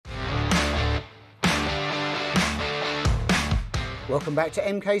Welcome back to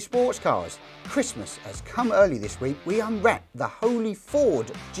MK Sportscars. Christmas has come early this week. We unwrapped the Holy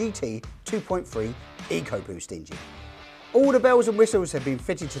Ford GT 2.3 EcoBoost engine. All the bells and whistles have been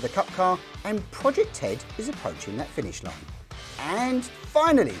fitted to the Cup car and Project Ted is approaching that finish line. And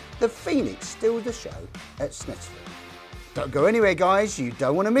finally, the Phoenix steals the show at Snetterton. Don't go anywhere, guys, you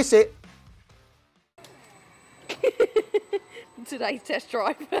don't want to miss it. Today's test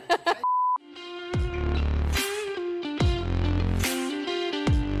drive.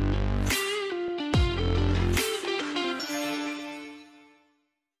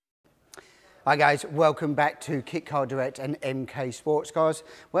 Hi guys, welcome back to Kitcar Direct and MK Sportscars.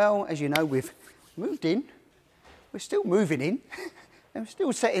 Well, as you know, we've moved in, we're still moving in, and we're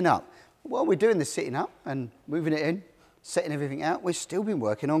still setting up. While we're doing the sitting up and moving it in, setting everything out, we've still been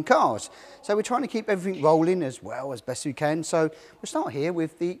working on cars. So we're trying to keep everything rolling as well as best we can. So we'll start here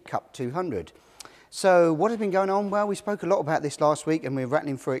with the Cup 200. So what has been going on? Well, we spoke a lot about this last week and we're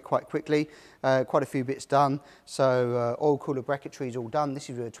rattling through it quite quickly. Quite a few bits done. So oil cooler bracketry is all done. This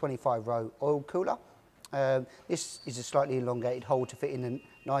is a 25-row oil cooler. This is a slightly elongated hole to fit in the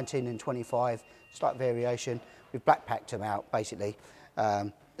 19 and 25, slight variation. We've black packed them out basically.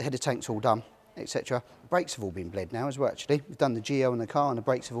 The header tank's all done, etc. Brakes have all been bled now as well actually. We've done the geo on the car and the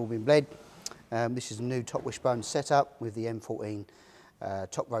brakes have all been bled. This is a new top wishbone setup with the M14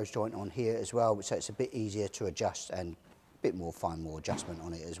 top rose joint on here as well, so it's a bit easier to adjust and a bit more fine, more adjustment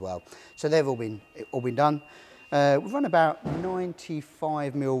on it as well. So they've all been done. We've run about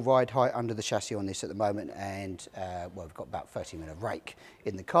 95mm ride height under the chassis on this at the moment, and well, we've got about 30mm of rake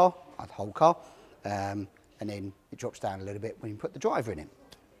in the car, the whole car, and then it drops down a little bit when you put the driver in it.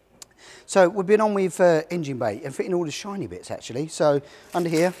 So we've been on with engine bay and fitting all the shiny bits actually. So under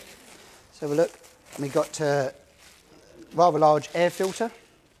here, let's have a look. We've got rather large air filter,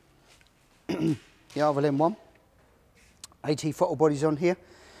 the RLM one, AT throttle bodies on here,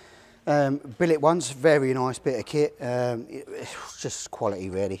 billet ones, very nice bit of kit, it's just quality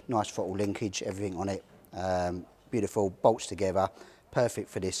really, nice throttle linkage, everything on it, beautiful, bolts together, perfect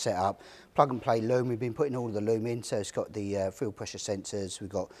for this setup. Plug and play loom, we've been putting all of the loom in, so it's got the fuel pressure sensors, we've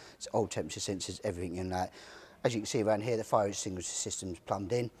got oil temperature sensors, everything in that. As you can see around here, the fire extinguisher system's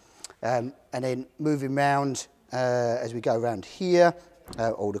plumbed in, and then moving round, as we go around here,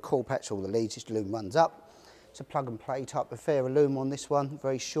 all the core patch, all the leads, this loom runs up. It's a plug and play type of fair loom on this one,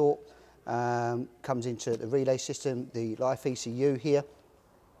 very short. Comes into the relay system, the life ECU here.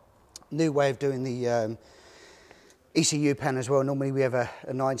 New way of doing the ECU pan as well. Normally we have a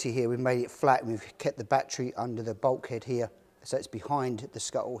 90 here, we've made it flat and we've kept the battery under the bulkhead here, so it's behind the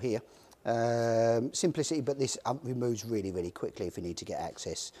scuttle here. Simplicity, but this removes really, really quickly if you need to get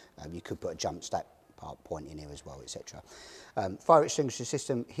access. You could put a jump stack point in here as well, etc. Fire extinguisher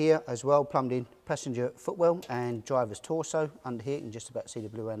system here as well, plumbed in passenger footwell and driver's torso under here. You can just about see the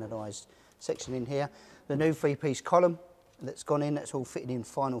blue anodised section in here. The new 3-piece column that's gone in, that's all fitted in,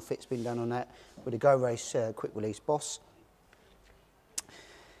 final fit's been done on that with a Go Race quick release Boss.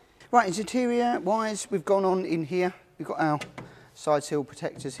 Right, interior wise, we've gone on in here, we've got our side seal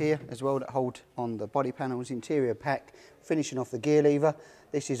protectors here as well that hold on the body panels, interior pack, finishing off the gear lever.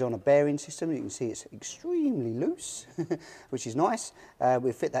 This is on a bearing system, you can see it's extremely loose, which is nice.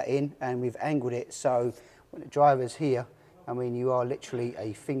 We've fit that in and we've angled it so when the driver's here, I mean you are literally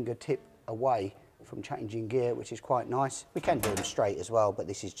a fingertip away from changing gear, which is quite nice. We can do them straight as well, but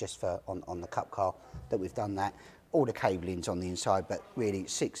this is just for on the Cup car that we've done that. All the cabling's on the inside, but really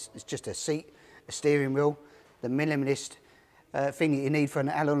it's just a seat, a steering wheel, the minimalist thing that you need for an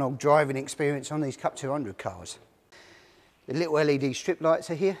analog driving experience on these Cup 200 cars. The little LED strip lights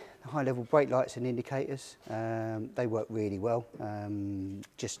are here, the high level brake lights and indicators. They work really well.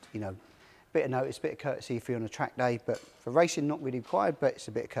 Just, you know, bit of notice, bit of courtesy if you're on a track day, but for racing not really required, but it's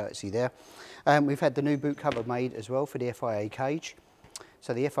a bit of courtesy there. We've had the new boot cover made as well for the FIA cage.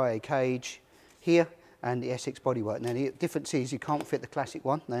 So the FIA cage here and the Essex bodywork. Now the difference is you can't fit the classic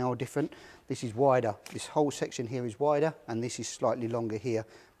one, they are different. This is wider, this whole section here is wider and this is slightly longer here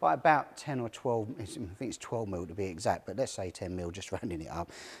by about 10 or 12, I think it's 12mm to be exact, but let's say 10mm, just rounding it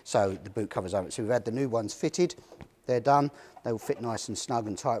up. So the boot covers over it. So we've had the new ones fitted, they're done, they will fit nice and snug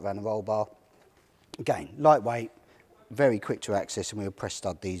and tight around the roll bar. Again, lightweight, very quick to access, and we'll press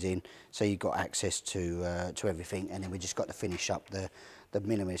stud these in so you've got access to everything, and then we just got to finish up the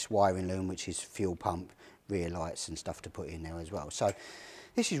minimalist wiring loom, which is fuel pump, rear lights and stuff to put in there as well. So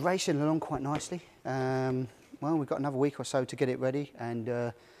this is racing along quite nicely. Well, we've got another week or so to get it ready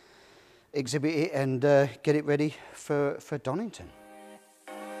and exhibit it and get it ready for Donington.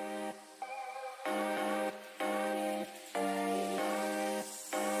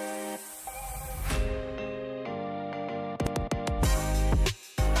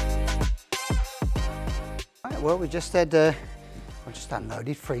 Right, well, we just had, I just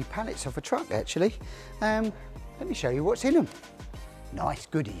unloaded 3 pallets off a truck actually. Let me show you what's in them. Nice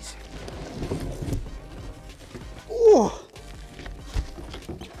goodies. Oh.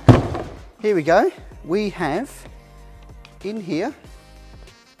 Here we go. We have in here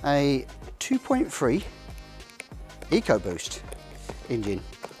a 2.3 EcoBoost engine.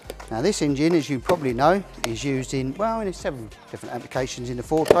 Now this engine, as you probably know, is used in, well, in several different applications in the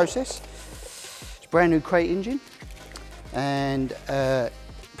Ford process. It's a brand new crate engine and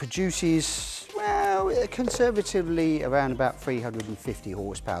produces, well, conservatively around about 350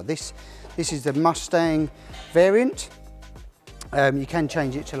 horsepower. This is the Mustang variant. You can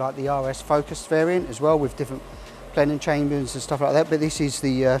change it to like the RS Focus variant as well with different plenum chambers and stuff like that, but this is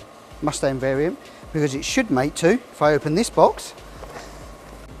the Mustang variant because it should mate to, if I open this box,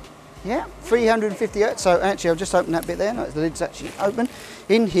 yeah, 350 hertz. So actually I've just opened that bit there, no, the lid's actually open.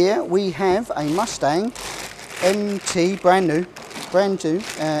 In here we have a Mustang MT, brand new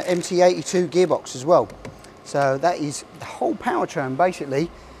MT82 gearbox as well. So that is the whole powertrain basically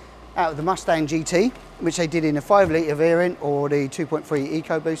out of the Mustang GT, which they did in a 5 litre variant or the 2.3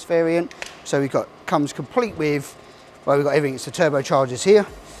 EcoBoost variant. So we've got, comes complete with, well, we've got everything. It's the turbochargers here,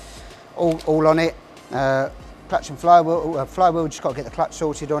 all on it. Clutch and flywheel, flywheel, just got to get the clutch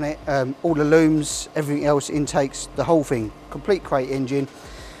sorted on it. All the looms, everything else, intakes, the whole thing. Complete crate engine.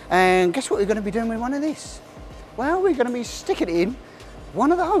 And guess what we're going to be doing with one of this? Well, we're going to be sticking it in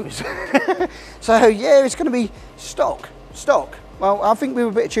one of those. So yeah, it's going to be stock. Well, I think with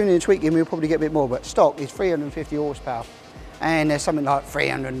a bit of tuning and tweaking, we'll probably get a bit more, but stock is 350 horsepower. And there's something like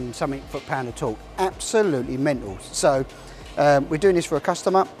 300 and something foot-pound of torque. Absolutely mental. So we're doing this for a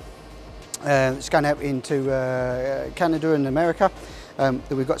customer. It's going out into Canada and America.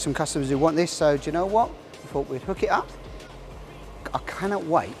 We've got some customers who want this, so do you know what? We thought we'd hook it up. I cannot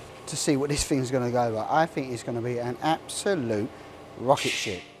wait to see what this thing's going to go like. I think it's going to be an absolute rocket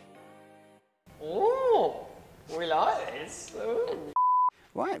ship. Oh, we like this. Ooh.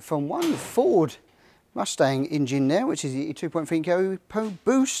 Right, from one Ford Mustang engine there, which is the 2.3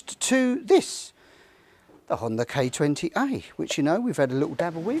 EcoBoost, to this, the Honda K20A, which, you know, we've had a little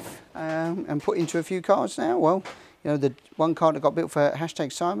dabble with and put into a few cars now. Well, you know, the one car that got built for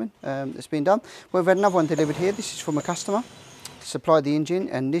 #Simon that's been done. Well, we've had another one delivered here. This is from a customer, supplied the engine,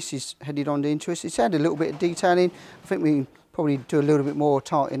 and this is headed on into us. It's had a little bit of detailing. I think we probably do a little bit more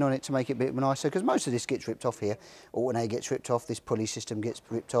tarting on it to make it a bit nicer, because most of this gets ripped off here. Alternator gets ripped off, this pulley system gets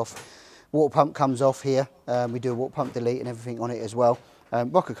ripped off. Water pump comes off here. We do a water pump delete and everything on it as well.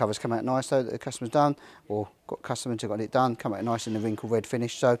 Rocker covers come out nice though, that the customer's done, or got customers who got it done, come out nice in the wrinkle red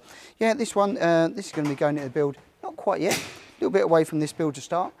finish. So yeah, this one, this is going to be going into the build, not quite yet, a little bit away from this build to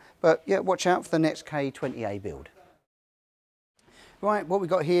start, but yeah, watch out for the next K20A build. Right, what we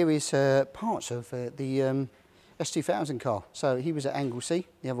got here is parts of the S2000 car. So he was at Anglesey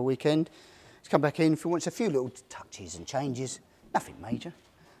the other weekend. He's come back in, wants a few little touches and changes, nothing major,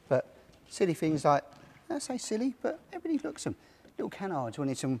 but silly things like, I say silly, but everybody looks them. Little canards,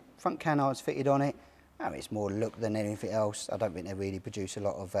 wanted some front canards fitted on it. Oh, it's more look than anything else. I don't think they really produce a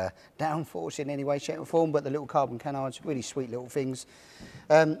lot of downforce in any way, shape or form, but the little carbon canards, really sweet little things.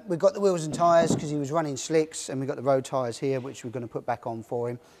 We've got the wheels and tyres because he was running slicks, and we've got the road tyres here, which we're going to put back on for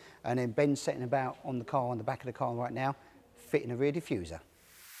him. And then Ben's setting about on the car, on the back of the car right now, fitting a rear diffuser.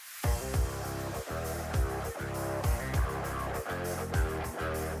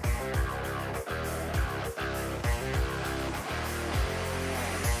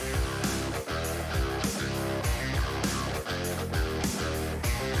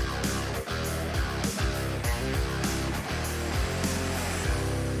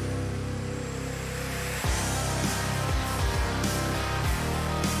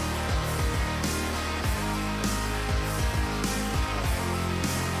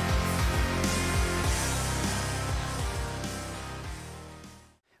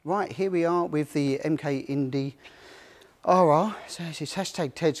 Right, here we are with the MK Indy RR, so this is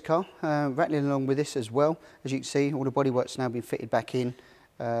 #Ted's car, rattling along with this as well. As you can see, all the bodywork's now been fitted back in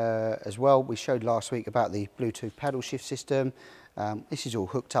as well. We showed last week about the Bluetooth paddle shift system. This is all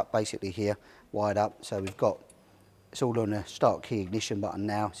hooked up basically here, wired up, so we've got, it's all on a start key ignition button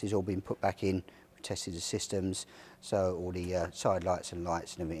now. This has all been put back in, we've tested the systems, so all the side lights and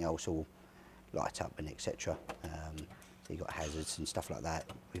lights and everything else all light up and etc. So you've got hazards and stuff like that,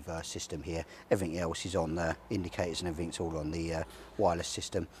 reverse system here. Everything else is on the indicators and everything's all on the wireless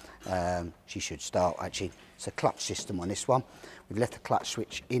system. She should start, actually, it's a clutch system on this one. We've left the clutch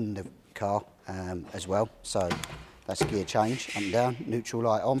switch in the car as well, so that's gear change, up and down, neutral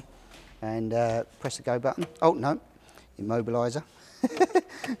light on, and press the go button. Oh no, immobiliser.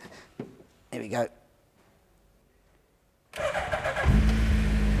 Here we go.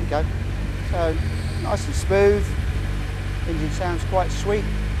 go. So nice and smooth. Engine sounds quite sweet.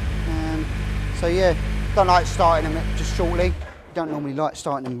 So yeah, don't like starting them just shortly. Don't normally like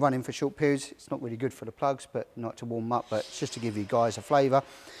starting them running for short periods. It's not really good for the plugs, but not to warm up, but it's just to give you guys a flavour.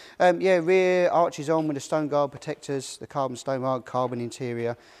 Yeah, rear arches on with the stone guard protectors, the carbon stone guard, carbon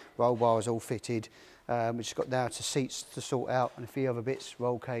interior, roll bars all fitted. We've just got down to seats to sort out and a few other bits,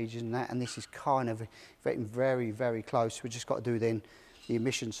 roll cages and that, and this is kind of getting very, very close. We've just got to do then the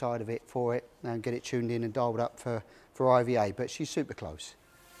emission side of it for it and get it tuned in and dialed up for IVA, but she's super close.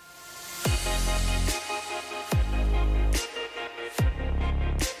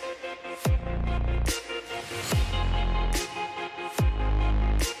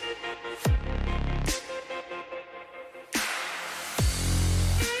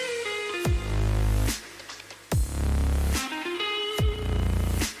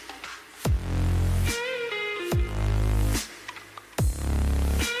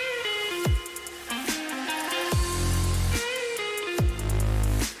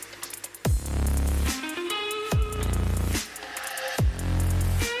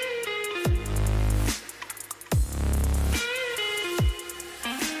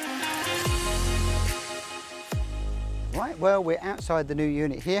 Right, well, we're outside the new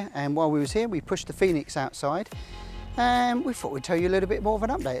unit here, and while we was here, we pushed the Phoenix outside, and we thought we'd tell you a little bit more of an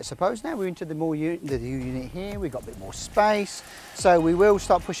update, I suppose. Now we're into the new unit here, we've got a bit more space, so we will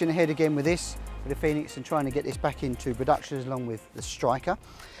start pushing ahead again with this, with the Phoenix, and trying to get this back into production along with the Striker.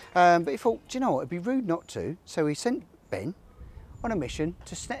 But he thought, do you know what, it'd be rude not to, so he sent Ben on a mission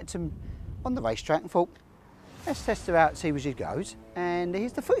to Snetterton on the racetrack and thought, let's test her out, see where she goes, and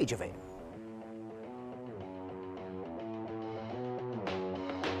here's the footage of it.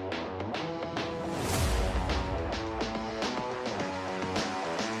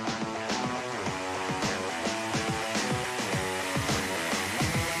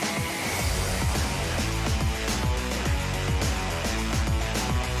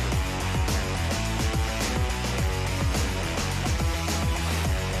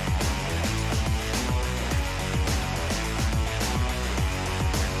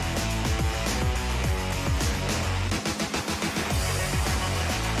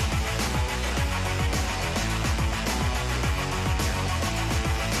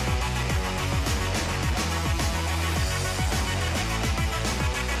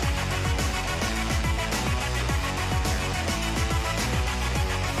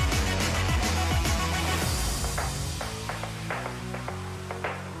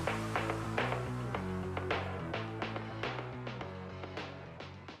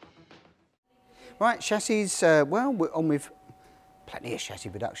 Right, chassis, well, we're on with plenty of chassis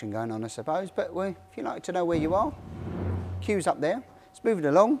production going on, I suppose, but if you'd like to know where you are, queue's up there, it's moving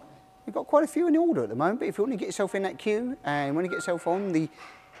along. We've got quite a few in order at the moment, but if you want to get yourself in that queue and want to get yourself on the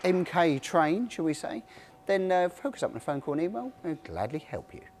MK train, shall we say, then focus up on a phone call and email, I'll gladly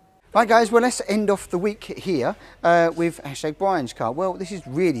help you. Right guys, well let's end off the week here with #Brian's car. Well, this is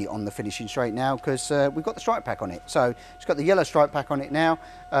really on the finishing straight now because we've got the stripe pack on it. So it's got the yellow stripe pack on it now.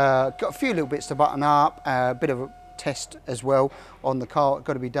 Got a few little bits to button up, a bit of a test as well on the car,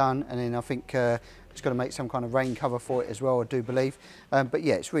 got to be done. And then I think it's got to make some kind of rain cover for it as well, I do believe. But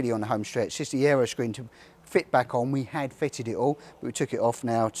yeah, it's really on the home stretch. It's just the aero screen to fit back on. We had fitted it all, but we took it off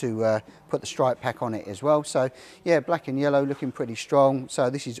now to put the stripe pack on it as well. So yeah, black and yellow looking pretty strong. So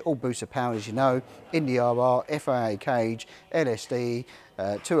this is all booster power, as you know, Indy RR, FIA cage, LSD,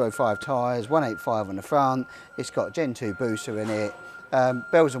 205 tyres, 185 on the front. It's got Gen 2 booster in it,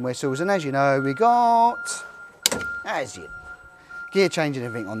 bells and whistles, and as you know, we got gear change and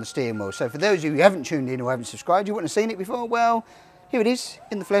everything on the steering wheel. So for those of you who haven't tuned in or haven't subscribed, you wouldn't have seen it before, well, here it is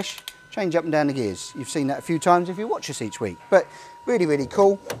in the flesh. Change up and down the gears. You've seen that a few times if you watch us each week, but really, really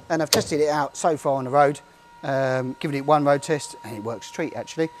cool. And I've tested it out so far on the road, given it one road test, and it works a treat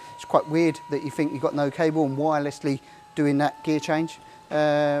actually. It's quite weird that you think you've got no cable and wirelessly doing that gear change.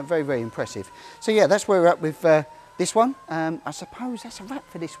 Very, very impressive. So yeah, that's where we're at with this one. I suppose that's a wrap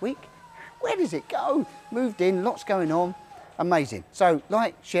for this week. Where does it go? Moved in, lots going on. Amazing. So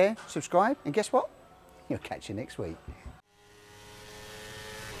like, share, subscribe, and guess what? You'll catch you next week.